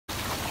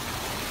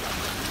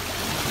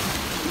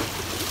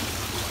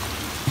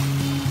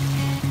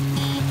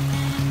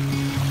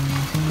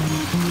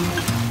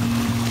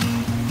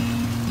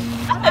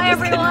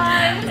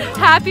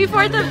Happy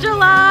 4th of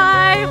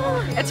July!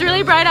 It's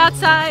really bright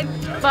outside,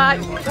 but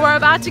we're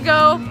about to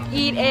go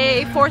eat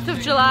a 4th of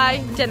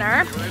July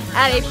dinner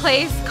at a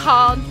place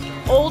called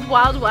Old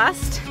Wild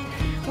West,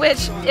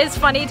 which is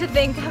funny to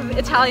think of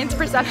Italians'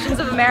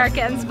 perceptions of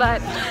Americans,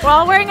 but we're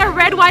all wearing a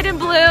red, white, and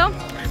blue.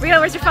 Rita,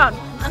 where's your phone?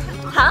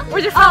 Huh?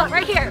 Where's your phone? Oh,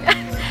 right here.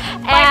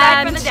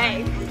 And for the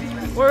day.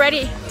 We're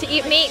ready to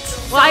eat meat.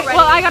 Well,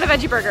 I got a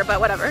veggie burger, but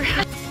whatever.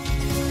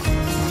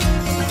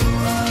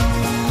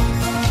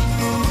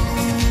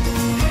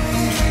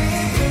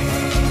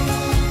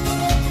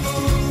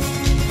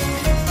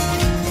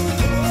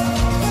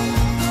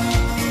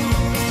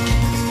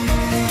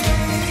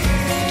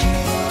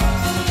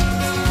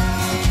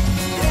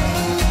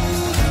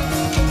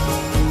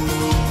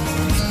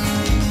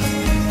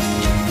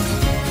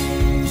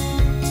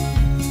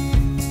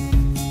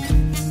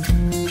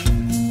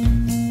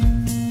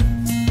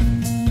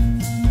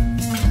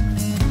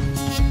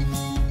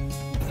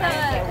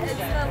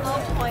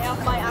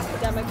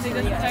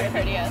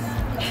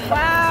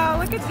 Wow,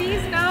 look at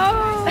these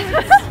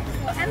notes!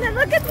 And then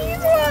look at these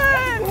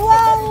ones!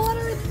 Whoa, what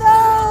are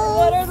those?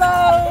 What are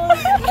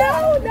those?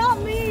 No,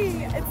 not me!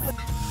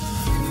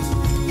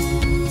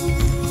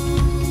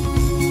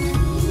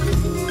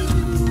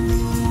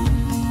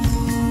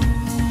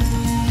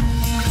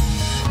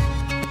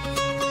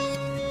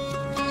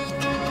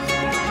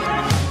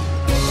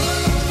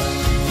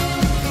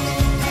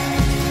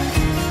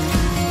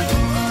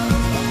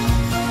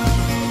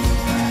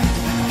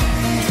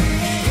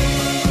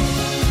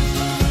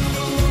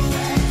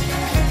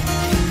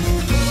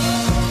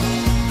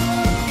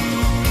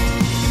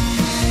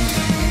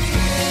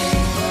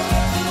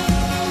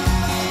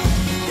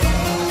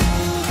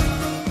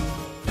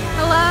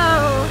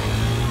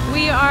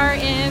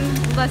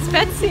 La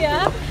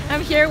Spezia.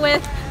 I'm here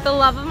with the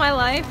love of my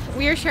life.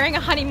 We are sharing a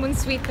honeymoon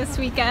suite this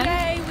weekend.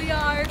 Yay, we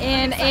are.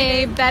 In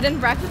a bed and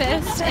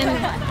breakfast in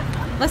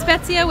La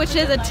Spezia, which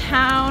is a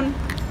town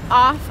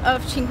off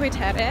of Cinque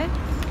Terre,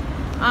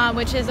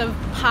 which is a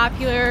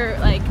popular,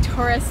 like,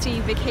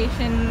 touristy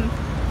vacation,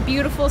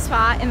 beautiful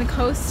spot in the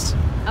coast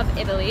of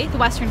Italy, the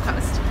western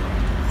coast.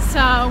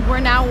 So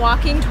we're now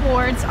walking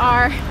towards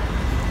our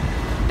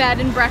bed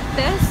and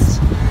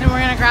breakfast, and we're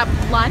gonna grab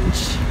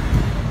lunch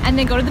and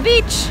then go to the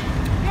beach.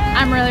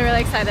 I'm really,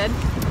 really excited.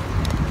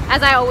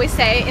 As I always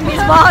say in these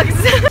vlogs.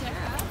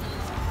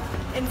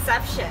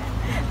 Inception.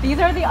 These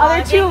are the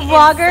other two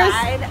vloggers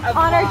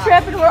on our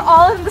trip, and we're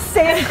all in the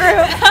same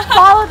group.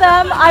 Follow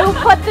them. I will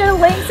put their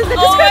links in the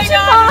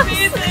description box.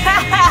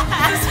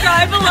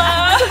 Subscribe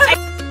below.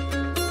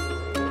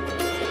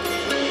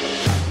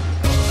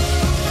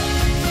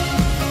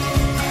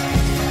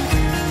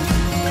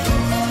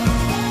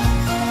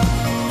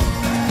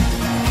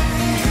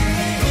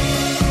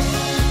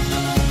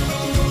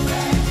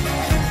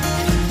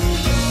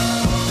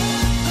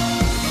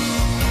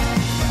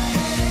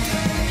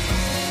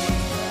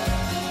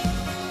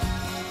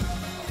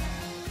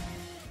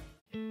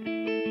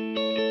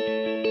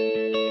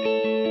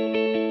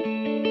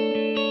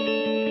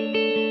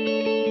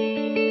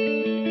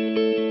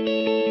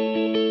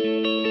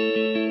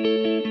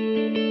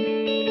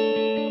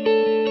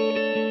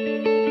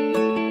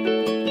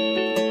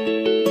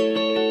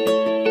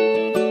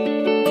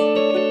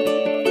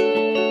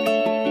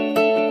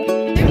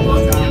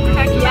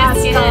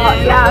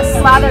 Yeah,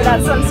 slather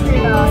that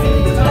sunscreen on.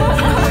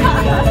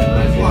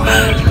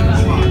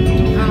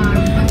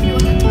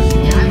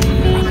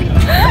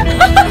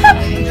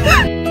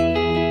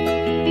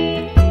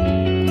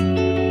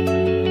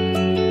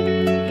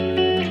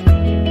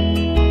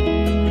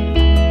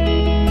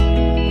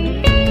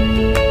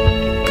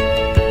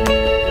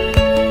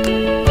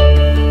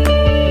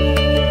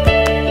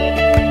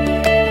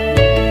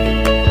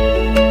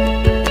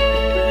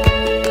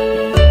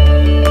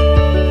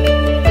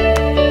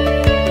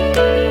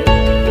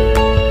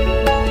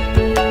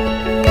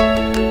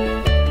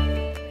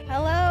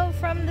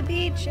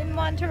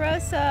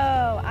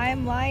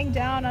 I'm lying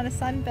down on a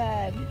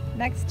sunbed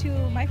next to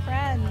my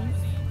friends,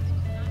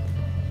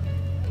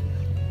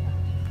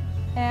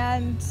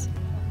 and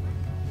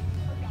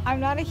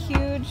I'm not a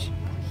huge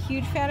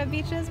fan of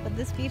beaches, but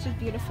this beach is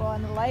beautiful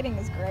and the lighting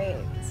is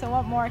great. So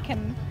what more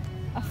can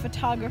a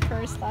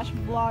photographer slash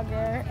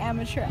vlogger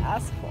amateur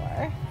ask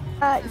for?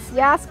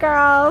 Yes,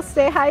 girl.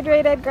 Stay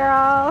hydrated,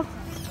 girl.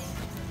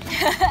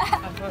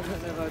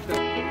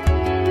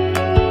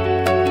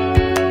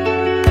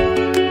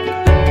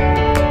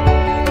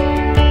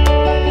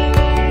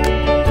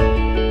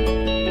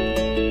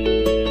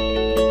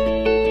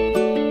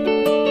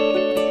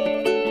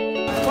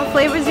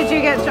 Flavors did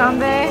you get,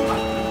 Jambe?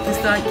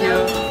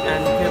 Pistachio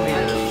and creamy.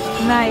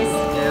 Nice.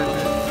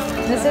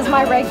 Yeah. This is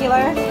my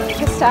regular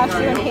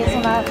pistachio and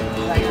hazelnut.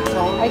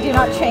 I do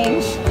not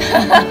change.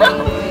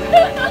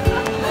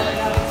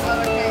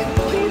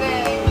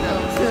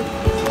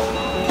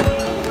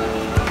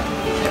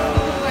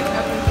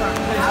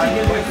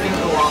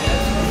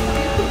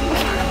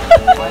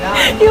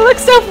 You look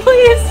so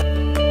pleased.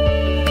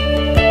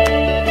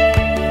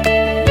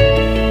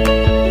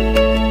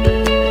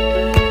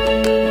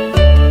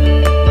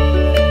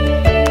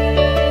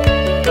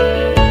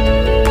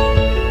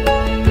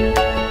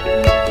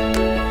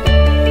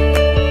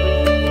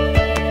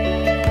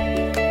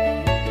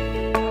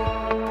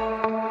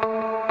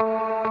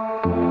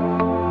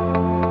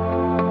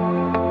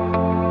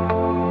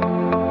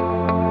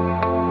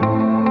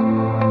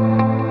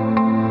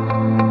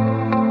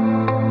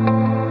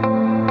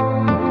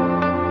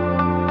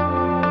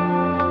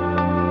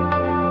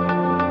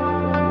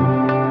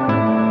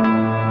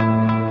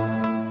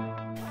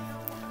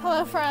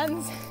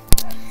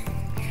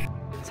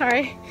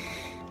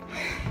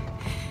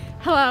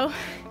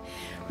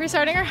 We're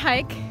starting our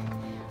hike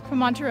from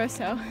Monte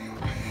Rosso,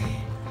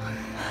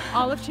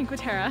 all of Cinque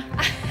Terre.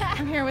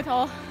 I'm here with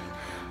all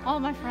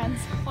my friends.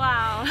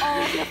 Wow.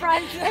 All of your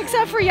friends.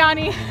 Except for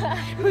Yanni,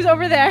 who's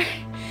over there.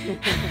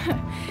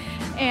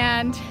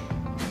 And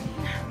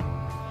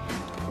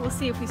we'll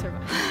see if we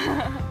survive.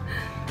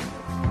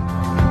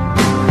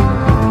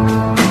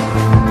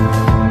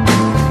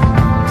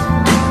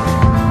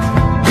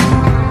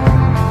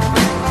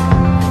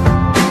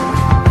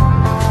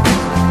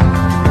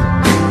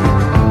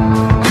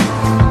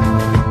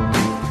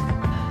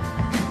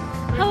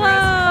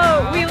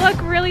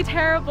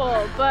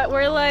 Terrible, but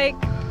we're like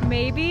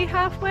maybe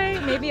halfway,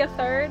 maybe a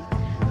third.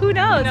 Who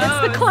knows?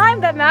 It's the climb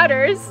that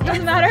matters.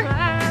 Doesn't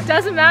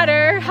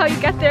matter how you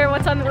get there,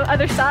 what's on the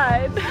other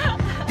side.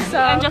 So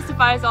and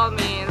justifies all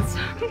means.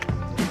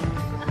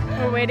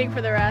 We're waiting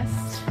for the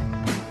rest.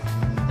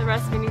 The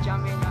rest meaning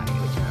Gyom and Yanni,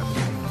 which are over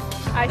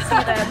there. I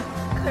see them.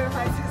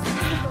 Clarifies who's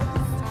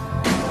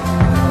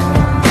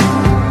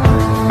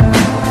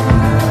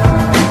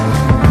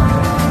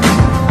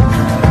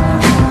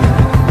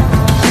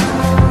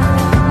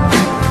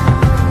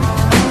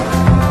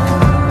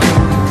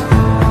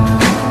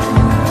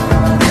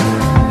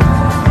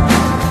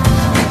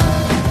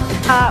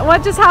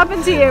what just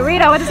happened to you?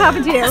 Rita, what just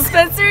happened to you?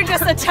 Spencer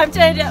just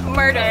attempted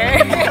murder.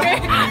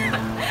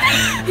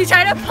 He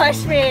tried to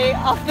push me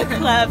off the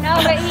cliff. No,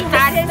 but he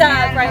had his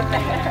hand right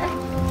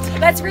there.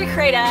 Let's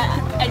recreate it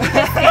and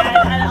kiss it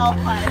and I'll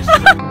push.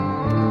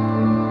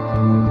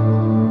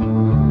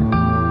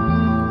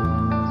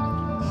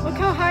 Look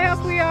how high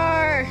up we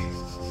are.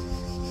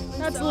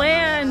 That's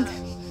land.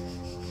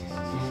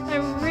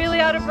 I'm really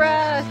out of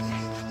breath.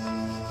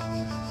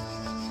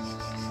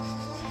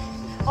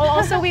 Oh,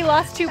 also we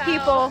lost two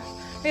people.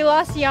 We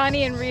lost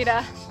Yanni and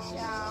Rita.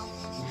 Yeah.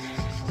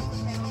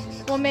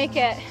 We'll make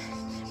it.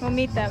 We'll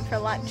meet them for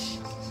lunch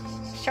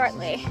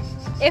shortly,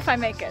 if I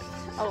make it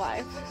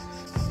alive.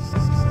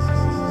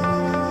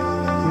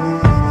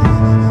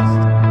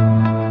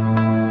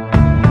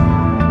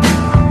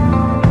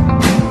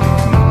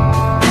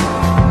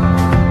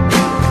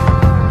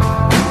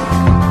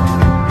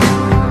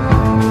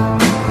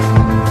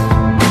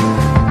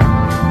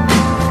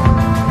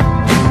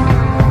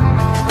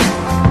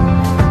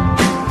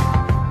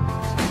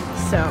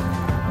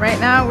 Right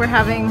now we're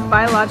having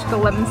biological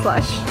lemon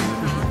slush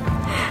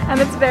and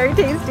it's very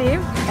tasty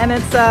and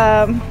it's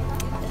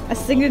a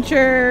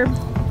signature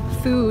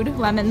food,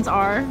 lemons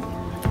are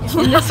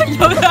in this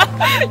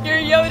Yoda. You're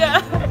Yoda.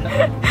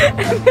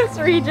 in this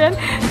region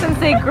since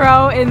they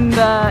grow in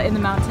the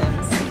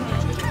mountains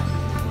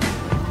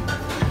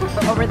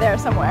over there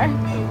somewhere.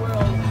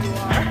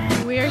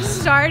 We are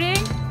starting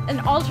an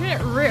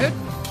alternate route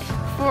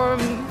from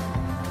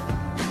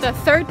the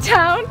third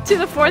town to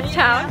the fourth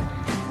town,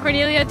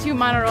 Cornelia to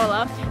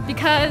Manarola,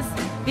 because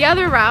the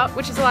other route,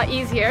 which is a lot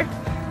easier,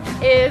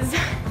 is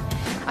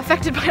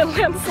affected by a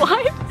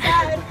landslide.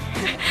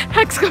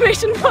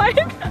 Exclamation point.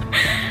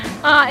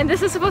 And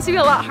this is supposed to be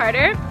a lot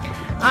harder.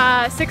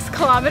 6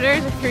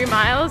 kilometers or 3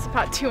 miles,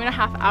 about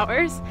 2.5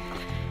 hours.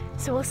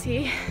 So we'll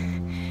see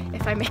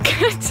if I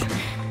make it.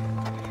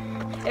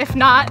 If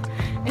not,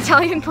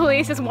 Italian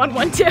police is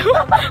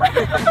 112.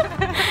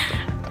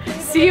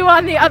 See you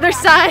on the other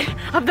side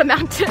of the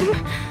mountain.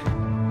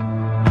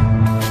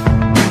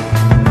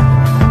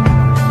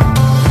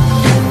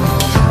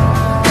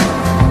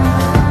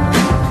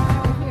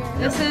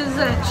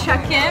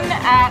 Check-in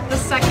at the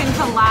second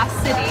to last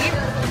city,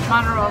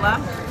 Manarola.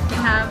 We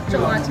have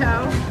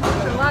gelato,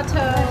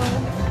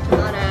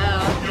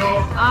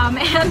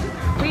 and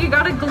we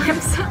got a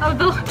glimpse of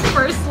the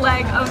first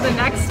leg of the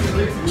next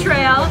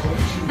trail,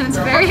 and it's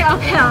very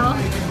uphill,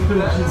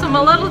 so I'm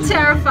a little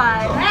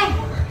terrified.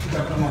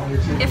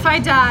 If I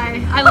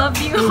die, I love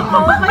you,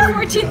 all of my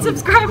 14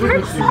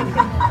 subscribers, and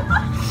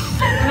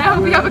I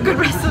hope you have a good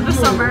rest of the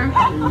summer.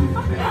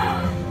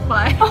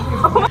 Bye.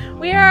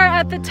 We are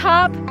at the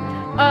top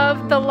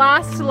of the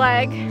last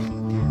leg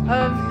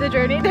of the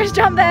journey. There's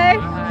Gyom there.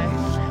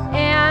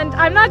 And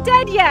I'm not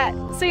dead yet,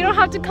 so you don't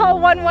have to call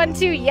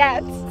 112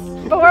 yet.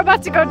 But we're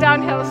about to go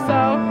downhill,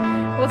 so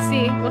we'll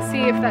see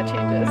if that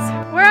changes.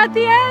 We're at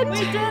the end! We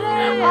did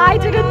it! I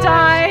didn't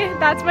die.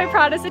 That's my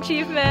proudest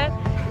achievement.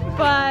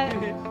 But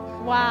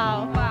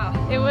wow.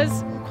 It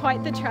was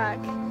quite the trek.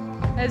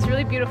 It was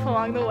really beautiful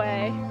along the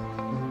way.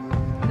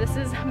 This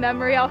is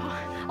memory. I'll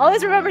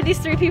always remember these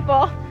 3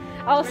 people.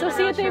 I'll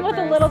associate them with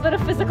a little bit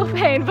of physical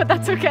pain, but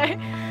that's okay.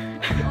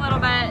 A little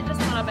bit, just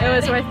a little bit. It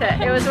was worth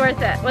it. It was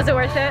worth it. Was it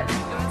worth it? It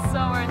was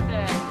so worth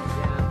it.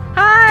 Yeah.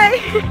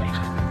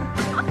 Hi!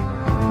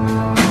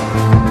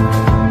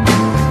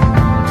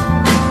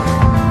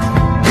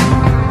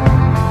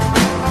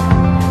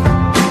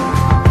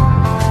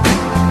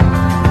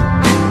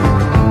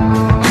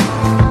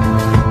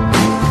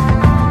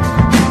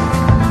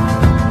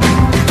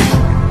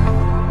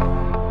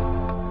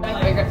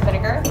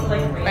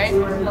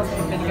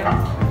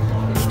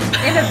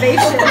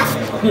 Innovation.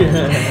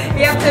 Yeah.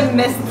 You have to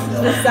mist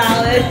the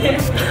salad.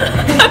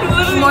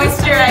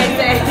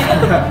 Moisturizing.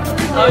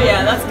 Oh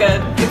yeah, that's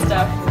good. Good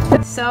stuff.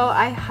 So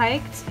I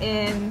hiked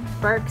in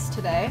Birks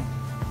today.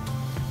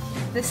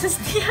 This is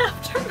the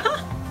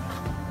aftermath.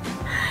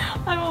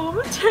 I'm a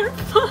little bit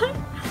terrified.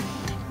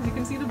 As you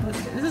can see the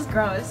blister. This is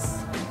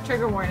gross.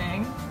 Trigger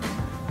warning.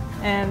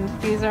 And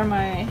these are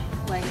my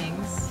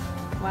leggings.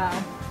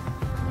 Wow.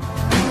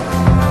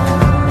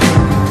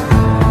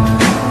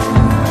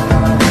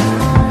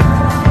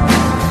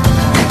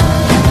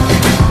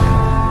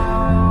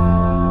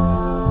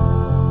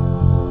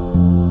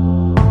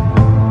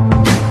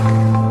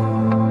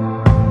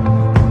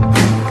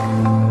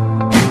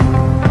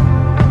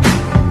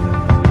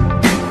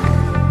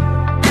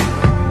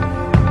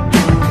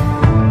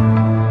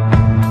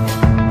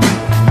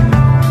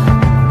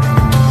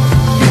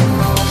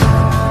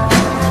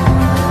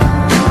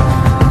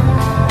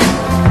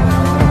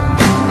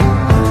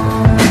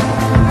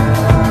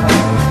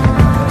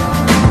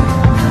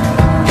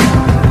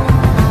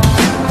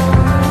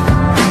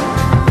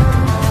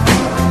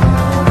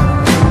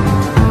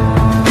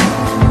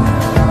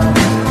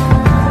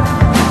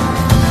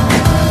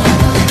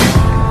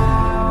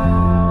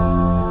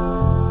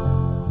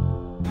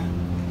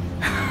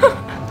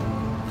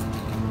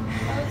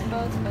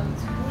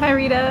 Hi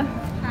Rita.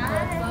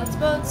 Hi.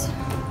 Boats.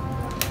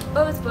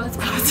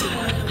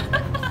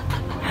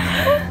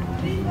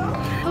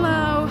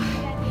 Hello.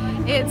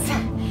 It's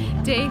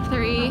day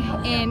 3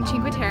 in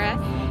Cinque Terre,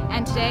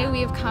 and today we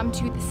have come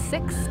to the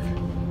 6th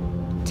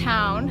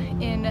town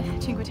in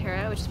Cinque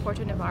Terre, which is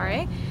Porto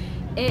Novare.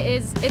 It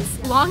is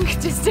its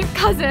long-distant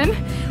cousin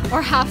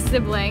or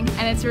half-sibling,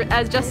 and it's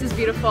just as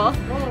beautiful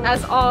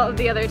as all of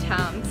the other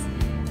towns.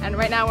 And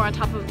right now we're on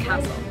top of a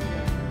castle.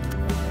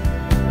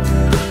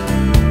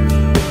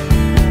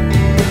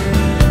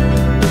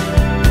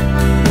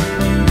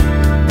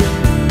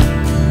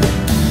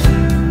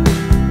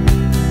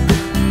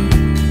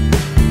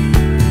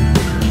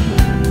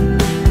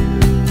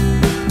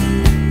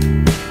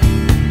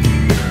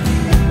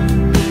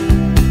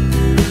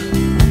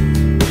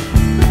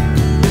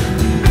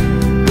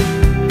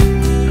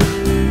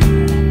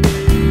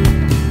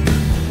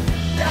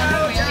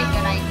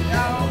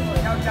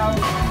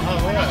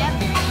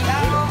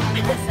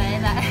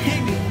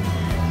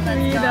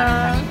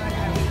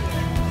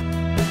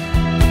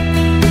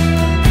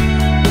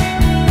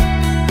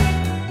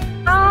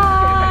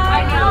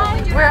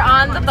 We're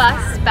on the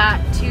bus back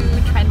to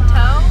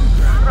Trento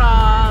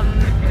from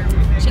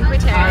Cinque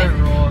Terre.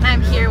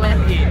 I'm here with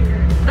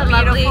the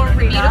lovely,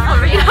 beautiful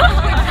Rita.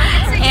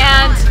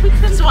 And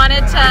just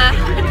wanted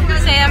to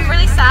say I'm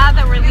really sad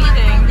that we're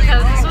leaving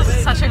because this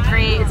was such a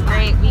great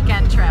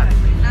weekend trip.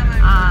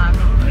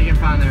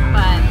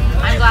 But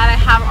I'm glad I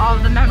have all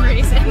of the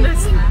memories in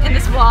this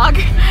vlog.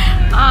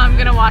 I'm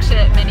gonna watch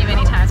it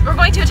many times. We're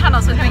going to a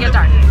tunnel, so it's gonna get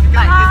dark.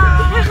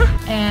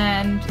 Bye.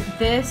 And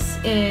this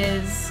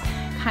is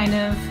kind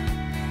of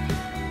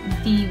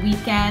the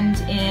weekend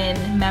in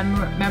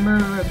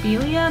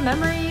memorabilia,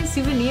 memories,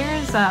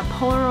 souvenirs,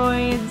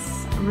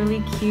 Polaroids,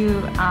 really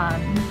cute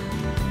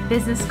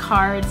business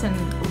cards,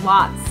 and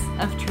lots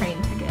of train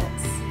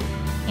tickets.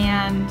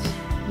 And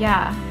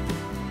yeah,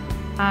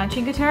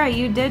 Cinque Terre,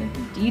 you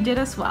did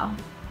us well.